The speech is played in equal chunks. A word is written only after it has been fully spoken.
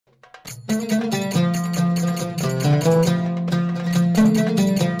Hi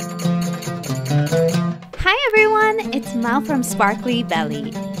everyone, it's Mal from Sparkly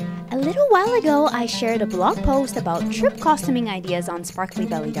Belly. A little while ago, I shared a blog post about troupe costuming ideas on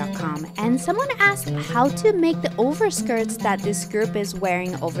sparklybelly.com, and someone asked how to make the overskirts that this group is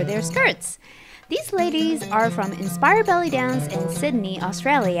wearing over their skirts. These ladies are from Inspire Bellydance in Sydney,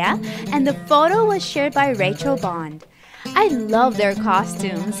 Australia, and the photo was shared by Rachel Bond. I love their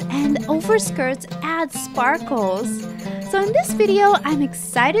costumes, and overskirts add sparkles. So in this video, I'm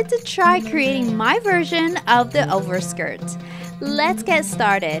excited to try creating my version of the overskirt. Let's get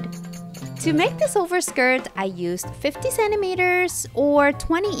started. To make this overskirt, I used 50 centimeters or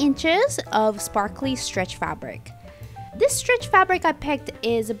 20 inches of sparkly stretch fabric. This stretch fabric I picked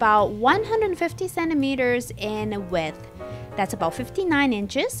is about 150 centimeters in width. That's about 59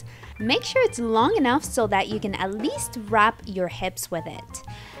 inches. Make sure it's long enough so that you can at least wrap your hips with it.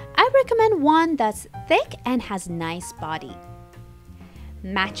 I recommend one that's thick and has nice body.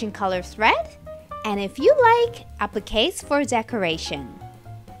 Matching color thread, and if you like, appliques for decoration.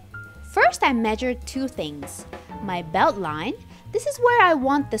 First, I measured two things. My belt line. This is where I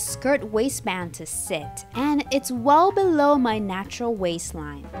want the skirt waistband to sit, and it's well below my natural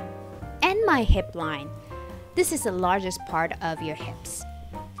waistline. And my hip line. This is the largest part of your hips.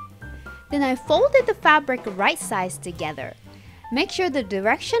 Then I folded the fabric right sides together. Make sure the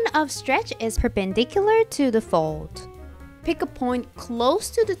direction of stretch is perpendicular to the fold. Pick a point close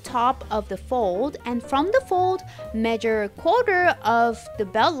to the top of the fold, and from the fold, measure a quarter of the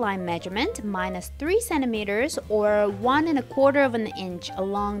belt line measurement minus 3 centimeters or 1 1/4 of an inch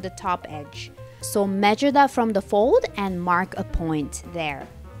along the top edge. So measure that from the fold and mark a point there.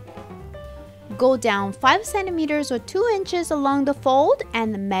 Go down 5 centimeters or 2 inches along the fold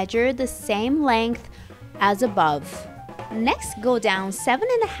and measure the same length as above. Next, go down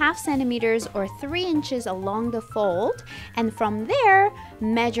 7.5 centimeters or 3 inches along the fold, and from there,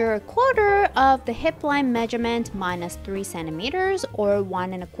 measure a quarter of the hip line measurement minus 3 centimeters or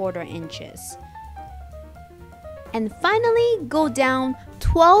 1 1/4 inches. And finally, go down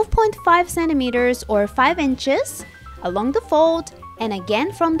 12.5 centimeters or 5 inches along the fold, and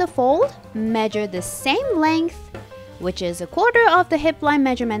again from the fold, measure the same length, which is a quarter of the hip line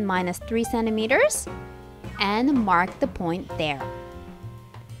measurement minus 3 centimeters, and mark the point there.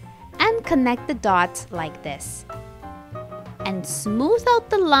 And connect the dots like this. And smooth out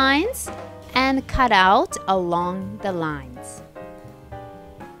the lines and cut out along the lines.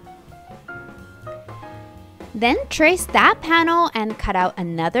 Then trace that panel and cut out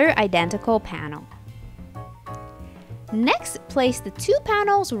another identical panel. Next, place the two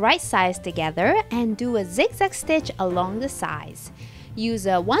panels right sides together and do a zigzag stitch along the sides. Use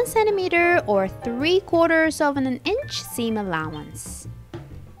a 1 centimeter or 3/4 of an inch seam allowance.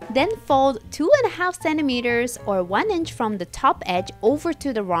 Then fold 2.5 centimeters or 1 inch from the top edge over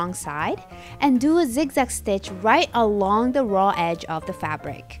to the wrong side and do a zigzag stitch right along the raw edge of the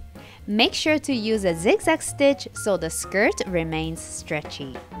fabric. Make sure to use a zigzag stitch so the skirt remains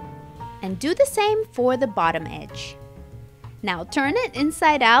stretchy. And do the same for the bottom edge. Now turn it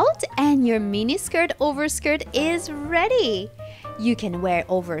inside out and your mini skirt overskirt is ready. You can wear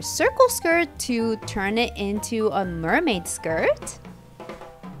over a circle skirt to turn it into a mermaid skirt.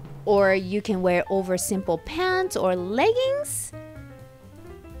 Or you can wear over simple pants or leggings.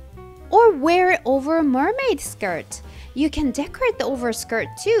 Or wear it over a mermaid skirt. You can decorate the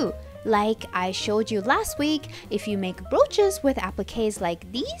overskirt too. Like I showed you last week, if you make brooches with appliques like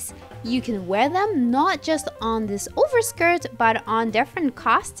these, you can wear them not just on this overskirt but on different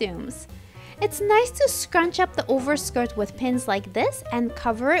costumes. It's nice to scrunch up the overskirt with pins like this and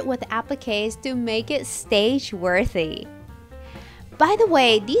cover it with appliques to make it stage worthy. By the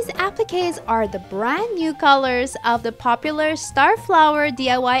way, these appliques are the brand new colors of the popular Starflower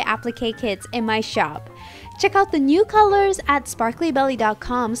DIY applique kits in my shop. Check out the new colors at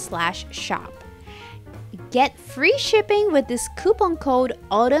sparklybelly.com/shop. Get free shipping with this coupon code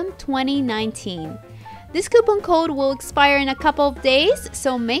Autumn 2019. This coupon code will expire in a couple of days,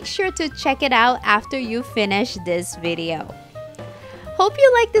 so make sure to check it out after you finish this video. Hope you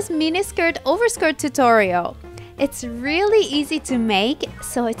like this mini skirt overskirt tutorial. It's really easy to make,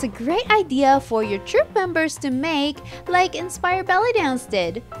 so it's a great idea for your troupe members to make like Inspire Bellydance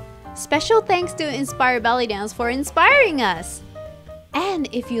did. Special thanks to Inspire Bellydance for inspiring us! And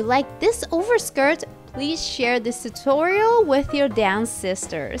if you like this overskirt, please share this tutorial with your dance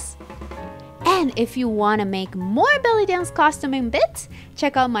sisters. And if you want to make more belly dance costuming bits,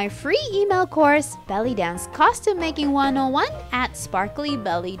 check out my free email course, Bellydance Costume Making 101 at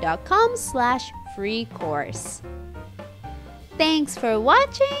sparklybelly.com/free course. Thanks for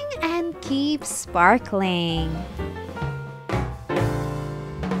watching and keep sparkling!